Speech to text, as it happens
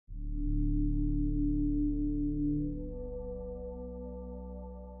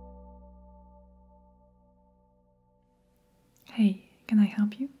can I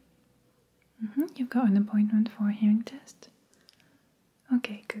help you? You've got an appointment for a hearing test?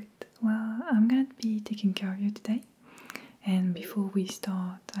 Okay, good. Well, I'm gonna be taking care of you today. And before we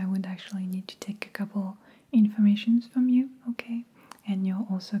start, I would actually need to take a couple informations from you, okay? And you're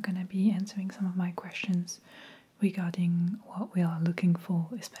also gonna be answering some of my questions regarding what we are looking for,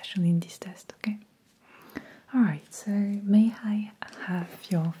 especially in this test, okay? Alright, so may I have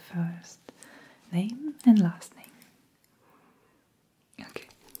your first name and last name? Okay,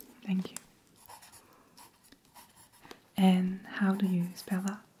 thank you. And how do you spell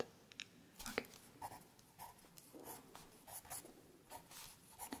that? Okay.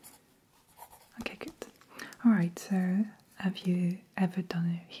 Okay, good. Alright, so have you ever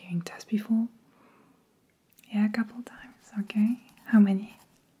done a hearing test before? Yeah, a couple times, okay. How many?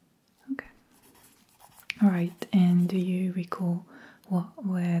 Okay. Alright, and do you recall what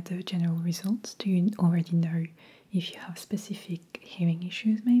were the general results? Do you already know if you have specific hearing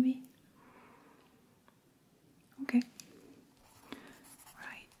issues, maybe? Okay.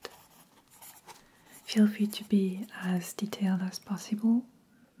 Right. Feel free to be as detailed as possible.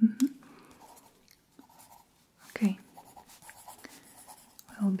 Okay.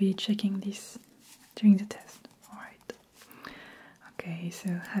 I'll be checking this during the test. Alright. Okay, so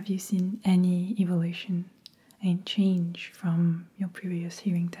have you seen any evolution and change from your previous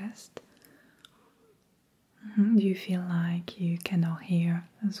hearing test? Do you feel like you cannot hear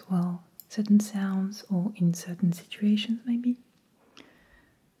as well certain sounds or in certain situations maybe?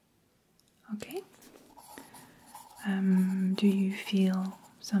 Okay. Do you feel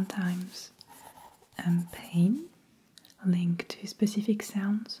sometimes pain linked to specific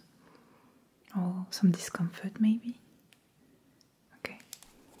sounds or some discomfort maybe? Okay.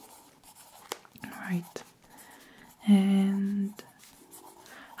 Alright. And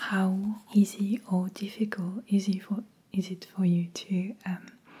how easy or difficult is it for you to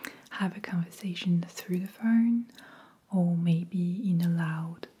have a conversation through the phone or maybe in a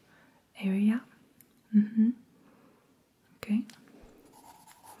loud area? Okay.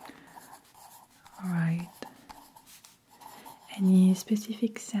 Alright. Any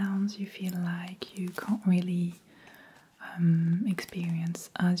specific sounds you feel like you can't really experience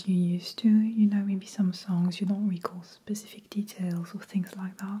as you used to? You know, maybe some songs you don't recall specific details or things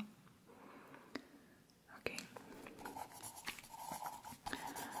like that. Okay.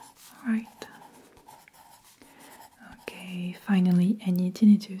 Alright. Okay, finally, any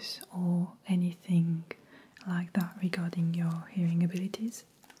tinnitus or anything like that regarding your hearing abilities?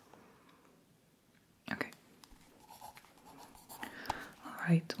 Okay.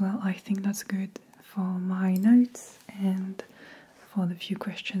 Alright, well, I think that's good for my notes and for the few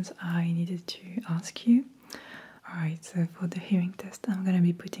questions I needed to ask you. Alright, so for the hearing test, I'm going to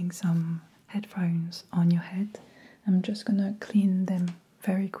be putting some headphones on your head. I'm just going to clean them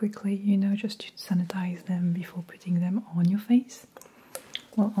very quickly, you know, just to sanitize them before putting them on your face.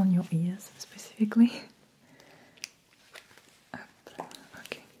 Well, on your ears specifically.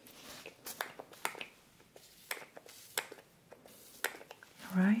 Okay.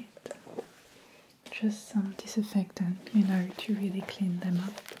 Alright. Just some disinfectant, you know, to really clean them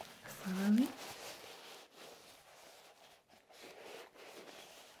up thoroughly.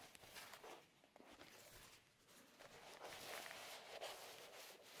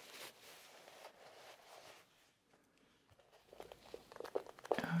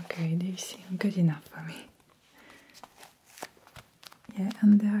 Okay, they seem good enough for me. Yeah,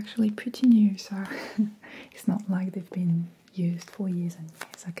 and they're actually pretty new, so it's not like they've been used for years and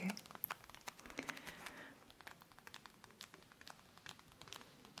years, okay?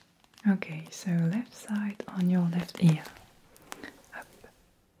 Okay, so left side on your left ear. Up.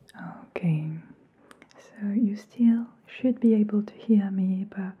 Okay, so you still should be able to hear me,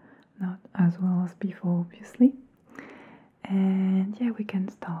 but not as well as before, obviously. And yeah, we can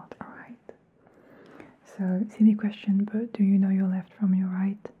start, alright? So, silly question, but do you know your left from your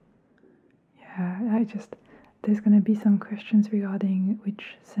right? Yeah, there's gonna be some questions regarding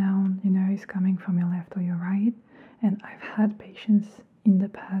which sound, you know, is coming from your left or your right. And I've had patients in the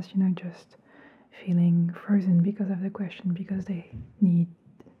past, you know, just feeling frozen because of the question, because they need,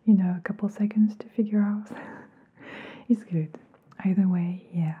 you know, a couple seconds to figure out. It's good. Either way,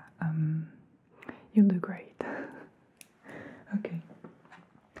 yeah, you'll do great. Okay.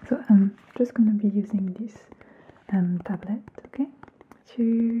 So I'm just gonna be using this tablet, okay,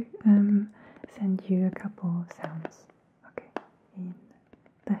 to send you a couple sounds, okay, in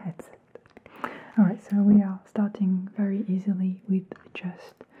the headset. Alright, so we are starting very easily with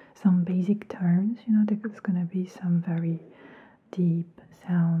just some basic tones, you know, there's gonna be some very deep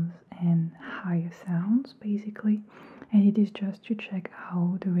sounds and higher sounds, basically, and it is just to check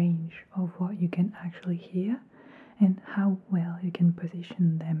how the range of what you can actually hear and how well you can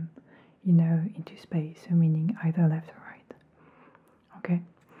position them, you know, into space, so meaning either left or right. Okay,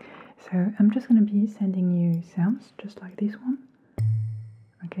 so I'm just going to be sending you sounds just like this one.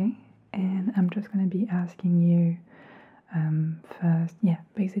 Okay, and I'm just going to be asking you first, yeah,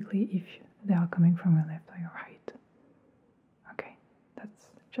 basically if they are coming from your left or your right. Okay, that's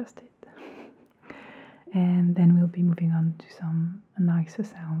just it. And then we'll be moving on to some nicer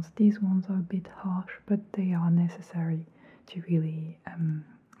sounds. These ones are a bit harsh, but they are necessary to really,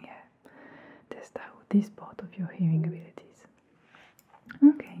 test out this part of your hearing abilities.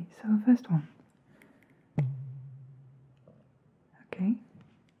 Okay, so first one. Okay.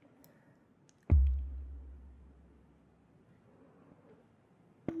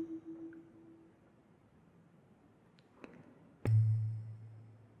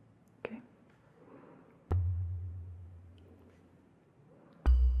 Okay.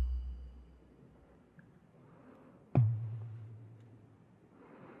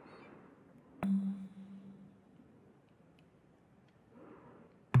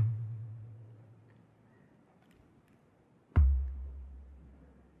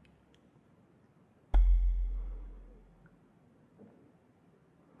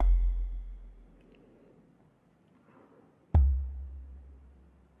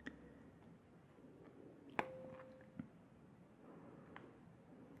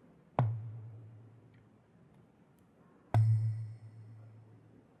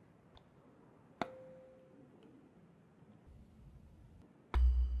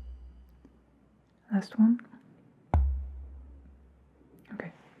 Last one.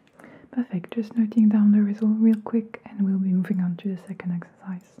 Okay, perfect. Just noting down the result real quick and we'll be moving on to the second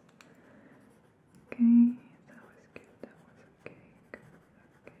exercise. Okay, that was good, that was okay, good,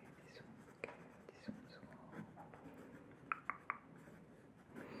 okay, this one, okay, this one as well.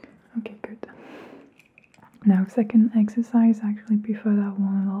 Okay, good. Now, second exercise, I actually prefer that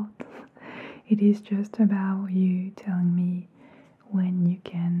one a lot. It is just about you telling me when you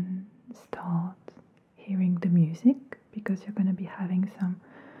can start hearing the music, because you're going to be having some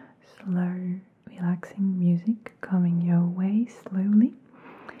slow, relaxing music coming your way slowly.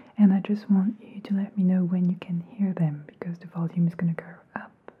 And I just want you to let me know when you can hear them, because the volume is going to go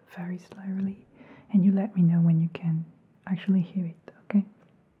up very slowly, and you let me know when you can actually hear it, okay?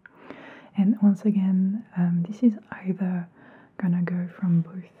 And once again, this is either going to go from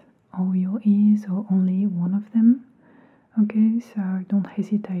both all your ears or only one of them, okay? So don't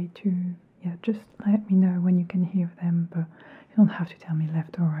hesitate to, just let me know when you can hear them, but you don't have to tell me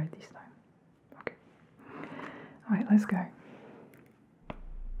left or right this time, okay? Alright, let's go.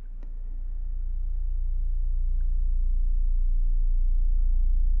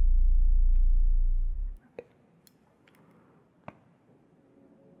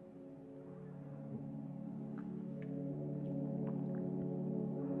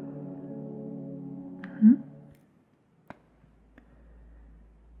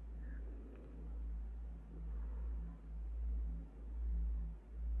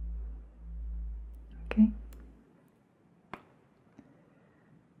 Okay.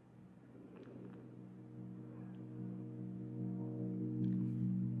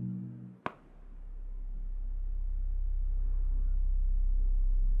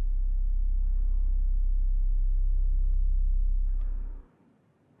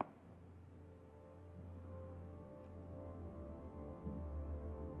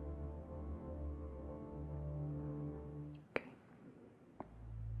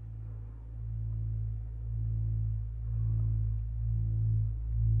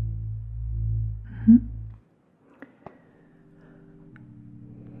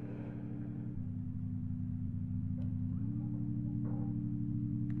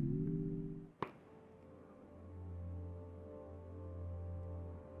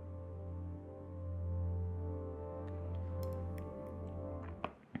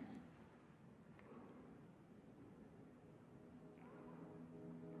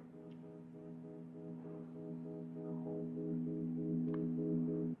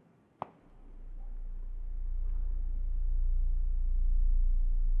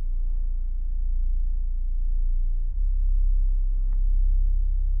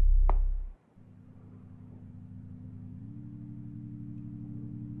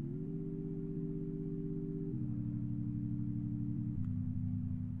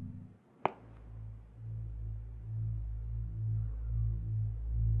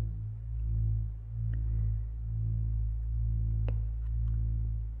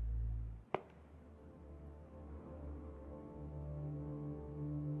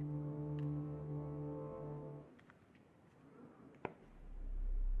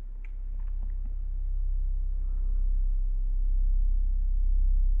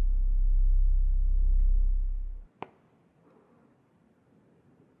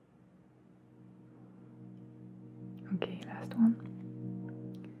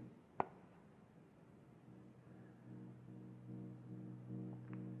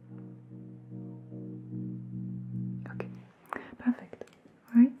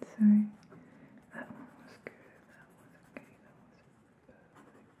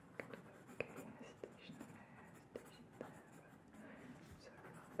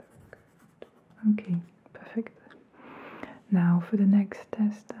 Okay, perfect. Now for the next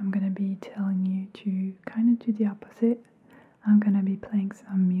test, I'm gonna be telling you to kind of do the opposite. I'm gonna be playing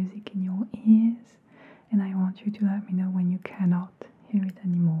some music in your ears, and I want you to let me know when you cannot hear it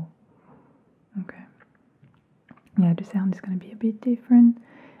anymore. Okay. Yeah, the sound is gonna be a bit different,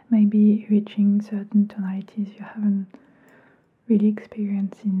 maybe reaching certain tonalities you haven't really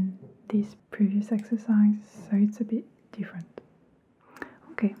experienced in this previous exercise, so it's a bit different.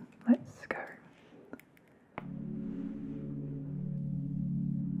 Okay, let's go.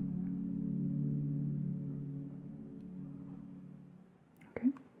 Okay.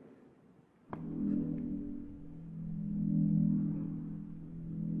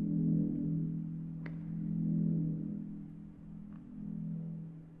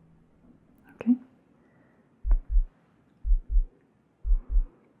 Okay.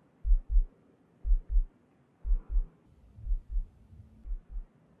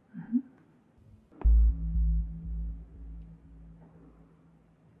 Mm-hmm.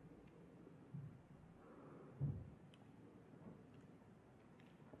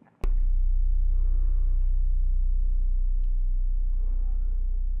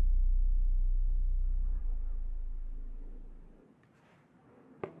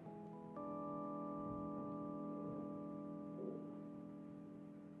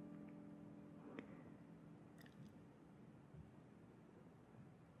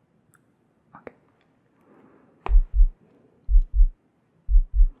 Okay.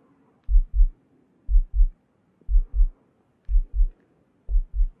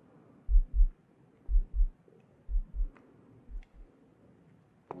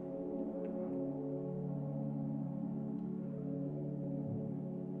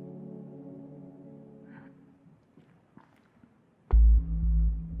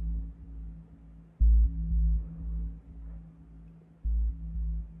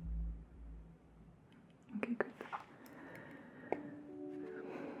 Okay, good.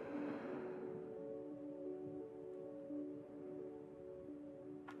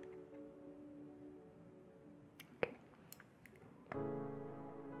 Okay.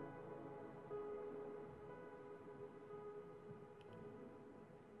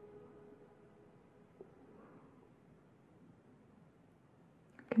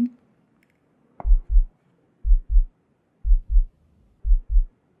 Okay.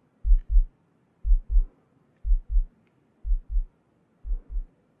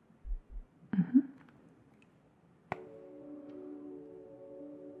 Mm-hmm.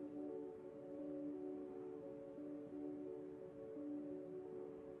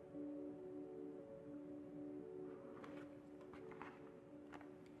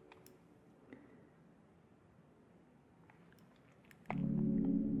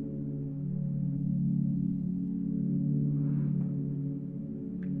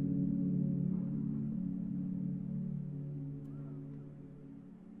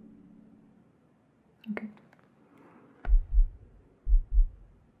 Okay.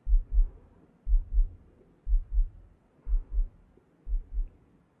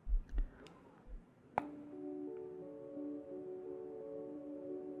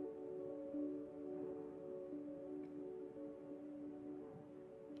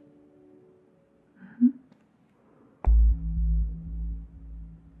 Mm-hmm.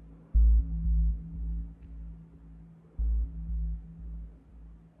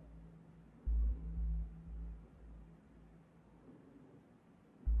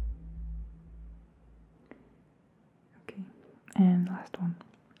 Okay. And last one.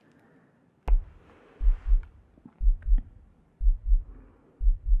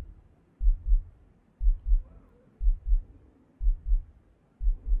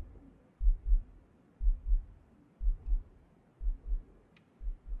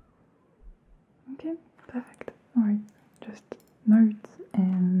 Okay, perfect. Alright, just notes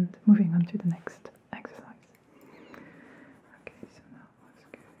and moving on to the next exercise. Okay, so that was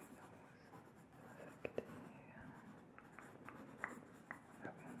good. That was perfect.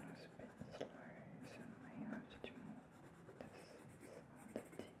 That one was a bit slow, so I have to do more. This on the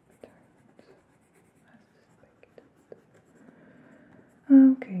deep tones, as expected.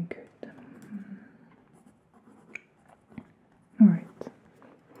 Okay, good. Alright.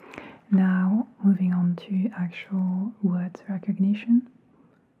 Now, moving on to actual words recognition.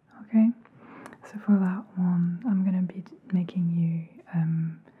 Okay, so for that one, I'm gonna be making you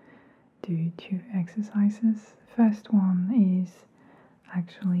do two exercises. First one is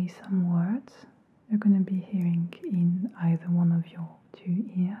actually some words you're gonna be hearing in either one of your two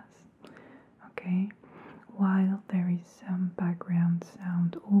ears. Okay, while there is some background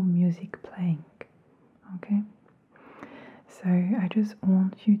sound or music playing. Okay. So I just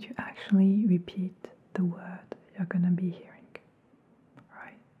want you to actually repeat the word you're gonna be hearing.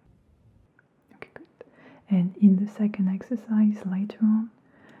 Right? Okay, good. And in the second exercise later on,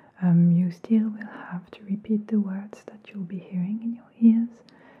 you still will have to repeat the words that you'll be hearing in your ears,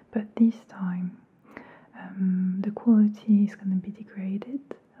 but this time the quality is going to be degraded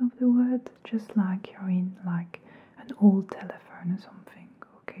of the word, just like you're in like an old telephone or something.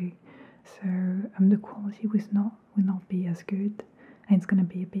 Okay, so the quality will not be as good, and it's going to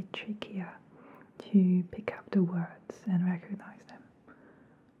be a bit trickier to pick up the words and recognize them.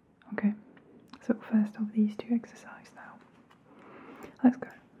 Okay, so first of these two exercises now. Let's go.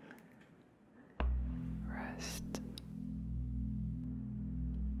 Rest.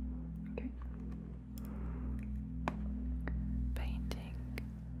 Okay. Painting.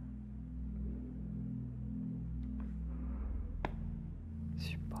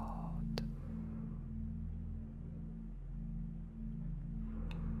 Support.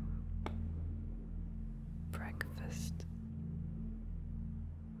 Breakfast.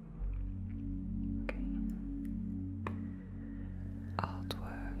 Okay.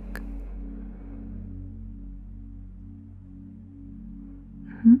 Artwork.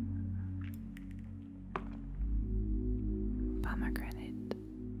 Pomegranate.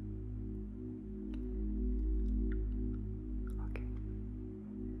 Okay.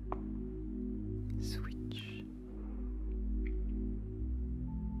 Switch.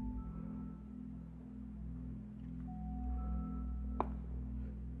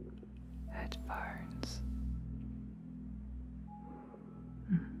 Headphones.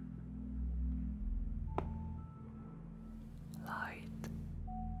 Light.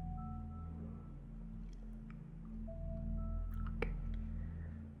 Okay.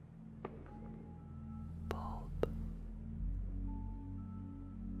 Bulb.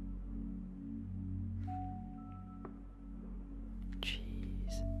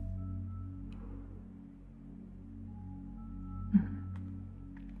 Cheese.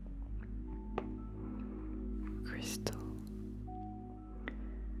 Crystal.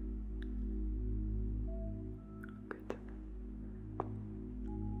 Good.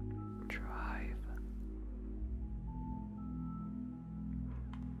 Drive.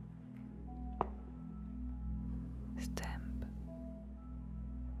 Stamp.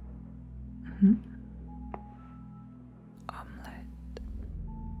 Omelette.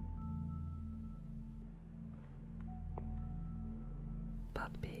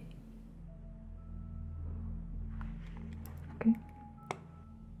 Puppy. Okay.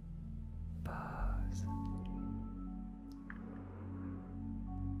 Pause.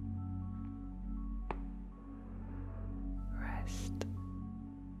 Rest.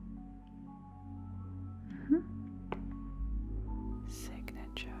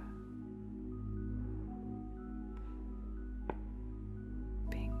 Signature.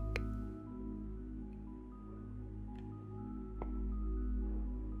 Pink.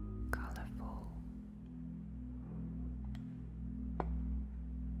 Colorful.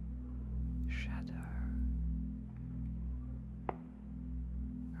 Shadow.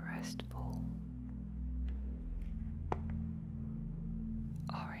 Restful.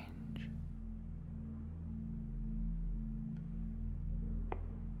 Orange.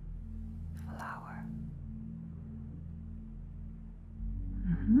 Flower.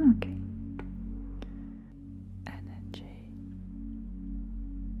 Okay. Energy.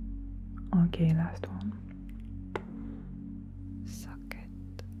 Okay, last one.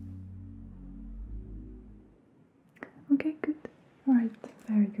 Socket. Okay, good. Alright,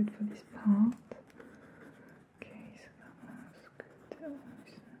 very good for this part. Okay, so that one's good. That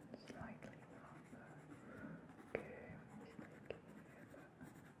one's slightly longer. Okay,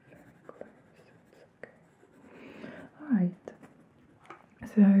 very close. It's okay. Alright.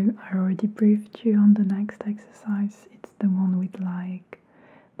 So I already briefed you on the next exercise. It's the one with like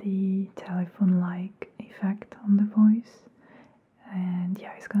the telephone-like effect on the voice. And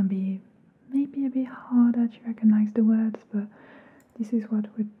yeah, it's gonna be maybe a bit harder to recognize the words, but this is what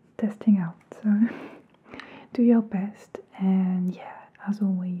we're testing out. So do your best, and yeah, as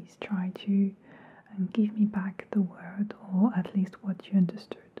always, try to give me back the word, or at least what you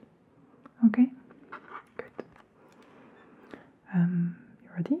understood. Okay? Good. You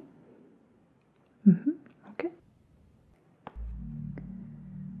ready? Okay.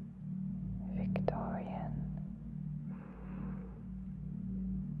 Victorian.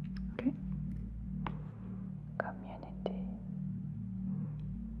 Okay. Community.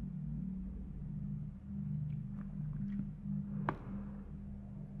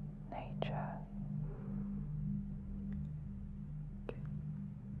 Nature. Okay.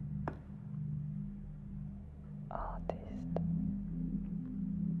 Artist.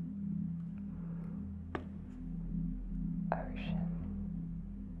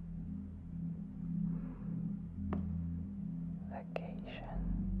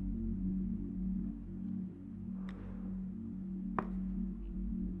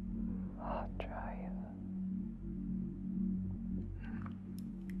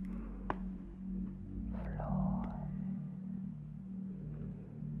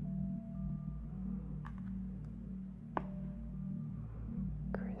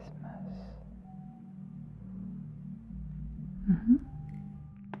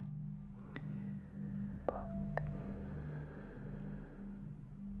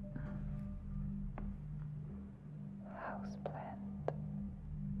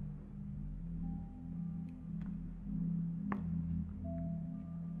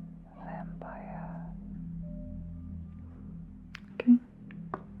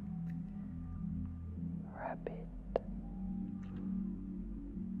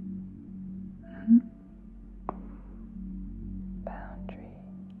 Boundary.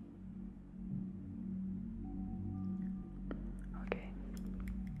 Okay.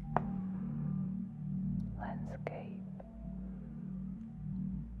 Landscape.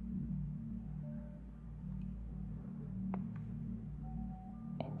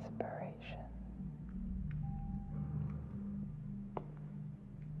 Inspiration.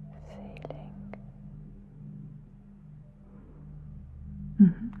 Ceiling.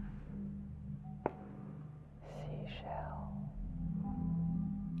 Seashell.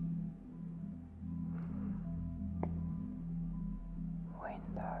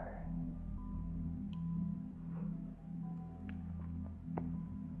 Window.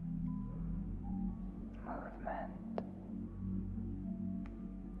 Movement.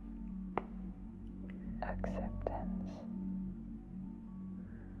 Acceptance.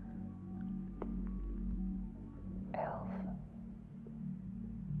 Elf.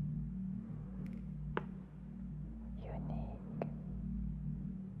 Unique.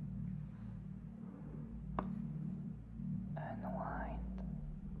 Unwind.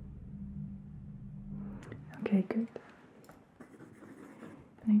 Okay, good.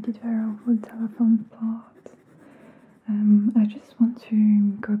 I did very well for the telephone part. I just want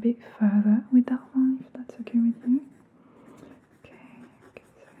to go a bit further with that one, if that's okay with you. Okay,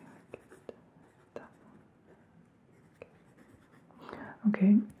 so that one.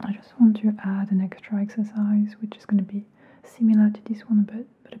 Okay, I just want to add an extra exercise, which is going to be similar to this one, but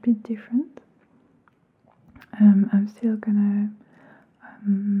a bit different. I'm still gonna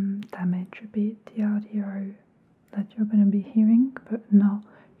damage a bit the audio that you're gonna be hearing, but not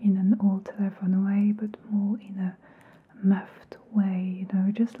in an old telephone way, but more in a muffled way, you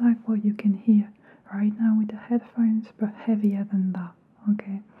know, just like what you can hear right now with the headphones, but heavier than that.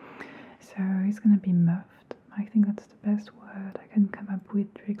 Okay, so it's gonna be muffled. I think that's the best word I can come up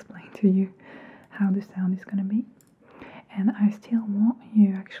with to explain to you how the sound is gonna be. And I still want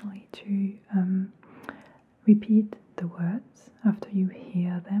you actually to repeat the words after you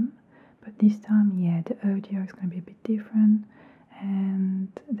hear them, but this time, yeah, the audio is going to be a bit different,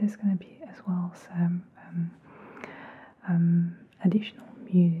 and there's going to be as well some additional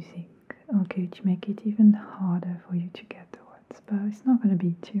music, okay, to make it even harder for you to get the words, but it's not going to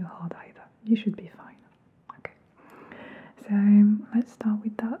be too hard either. You should be fine. Okay, so let's start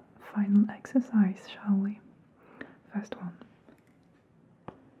with that final exercise, shall we? First one.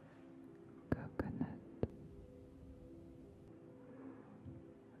 Coconut.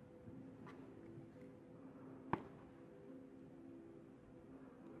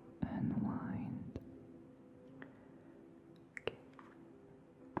 Unwind. Okay.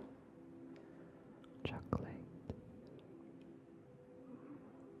 Chocolate.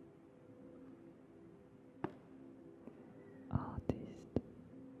 Artist.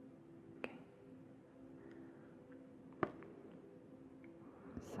 Okay.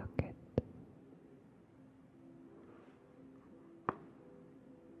 Socket.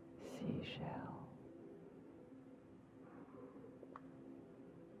 Seashell.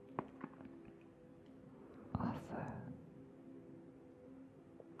 Author.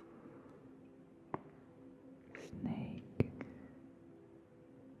 Snake.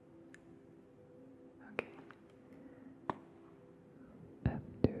 Okay.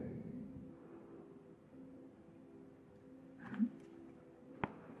 Updo.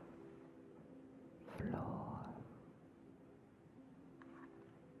 Floor.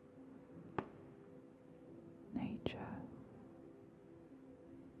 Nature.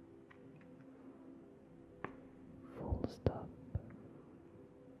 Full stop.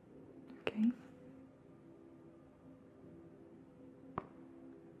 Okay.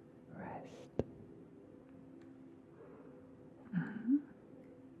 Rest.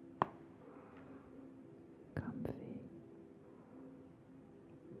 Comfy.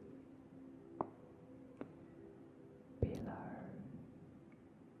 Pillow.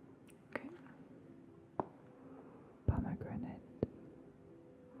 Okay. Pomegranate.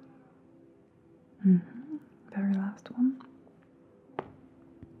 Very last one.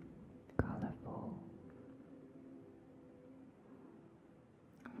 Colorful.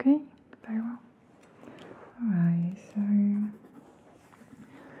 Okay, very well. Alright, so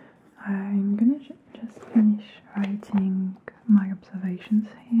I'm gonna just finish writing my observations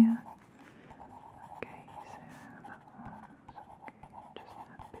here. Okay, so that one's okay, just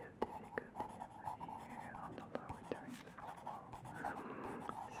a bit difficult here on the lower tones as well.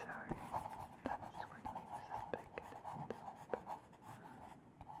 So that's what we suspected.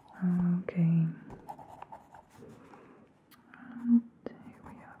 Okay. And here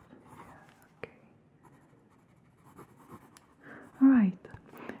we have here. Okay. Alright.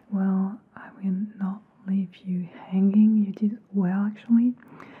 Well, I will if you hanging, you did well actually.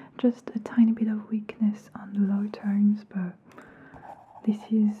 Just a tiny bit of weakness on the low tones, but this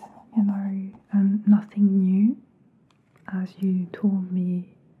is, you know, nothing new, as you told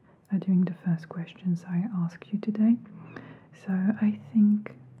me during the first questions I asked you today. So I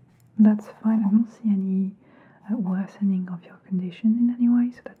think that's fine. I don't see any worsening of your condition in any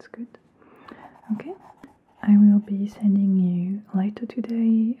way, so that's good. Okay, I will be sending you later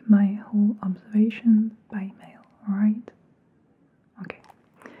today my whole observation by mail, alright? Okay,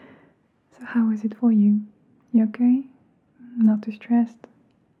 so how is it for you? You okay? Not too stressed?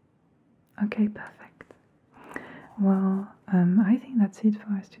 Okay, perfect. Well, I think that's it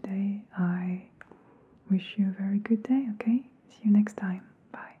for us today. I wish you a very good day, okay? See you next time.